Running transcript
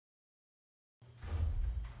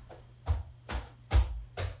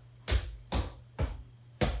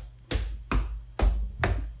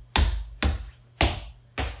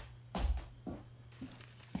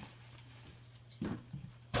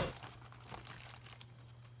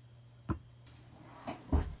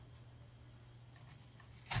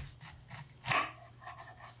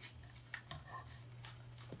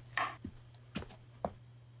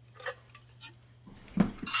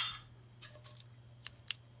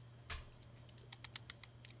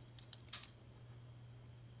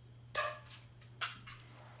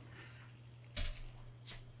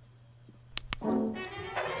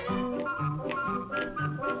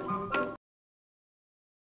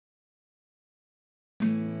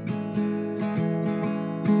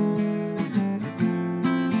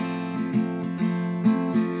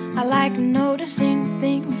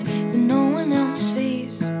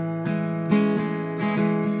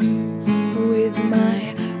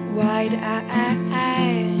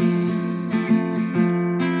wide-eyed.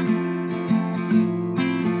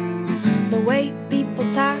 The way people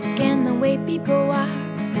talk and the way people walk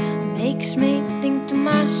makes me think to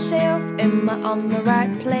myself, am I on the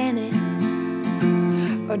right planet?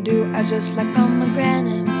 Or do I just like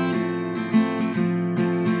pomegranates?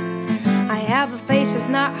 I have a face that's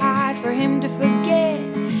not hard for him to forget,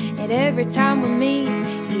 and every time we meet,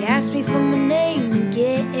 he asks me for my name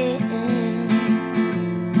again.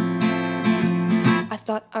 I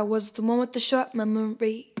thought I was the one with the short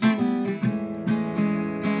memory.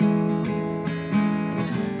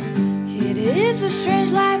 It is a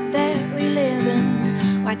strange life that we live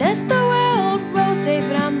in. Why does the world rotate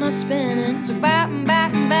but I'm not spinning? So batten,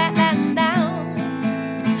 batten, batten down.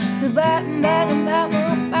 The batten, batten,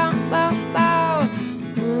 batten, batten, batten, batten.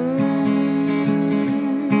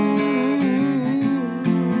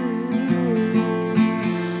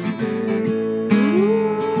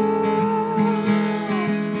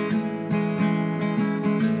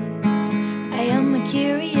 I am a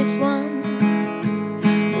curious one.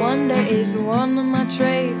 Wonder is one of my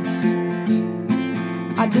traits.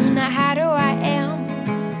 I do not hide who I am,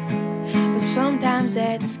 but sometimes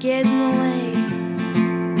that scares me away.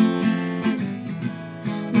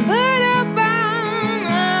 But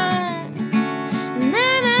na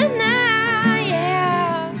na na,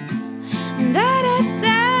 yeah, da da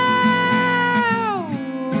da.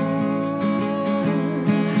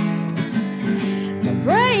 My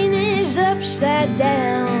brain is upside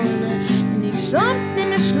down. Need something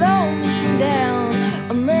to slow me down.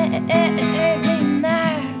 I'm every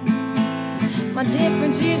night. My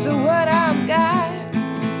difference is what I'm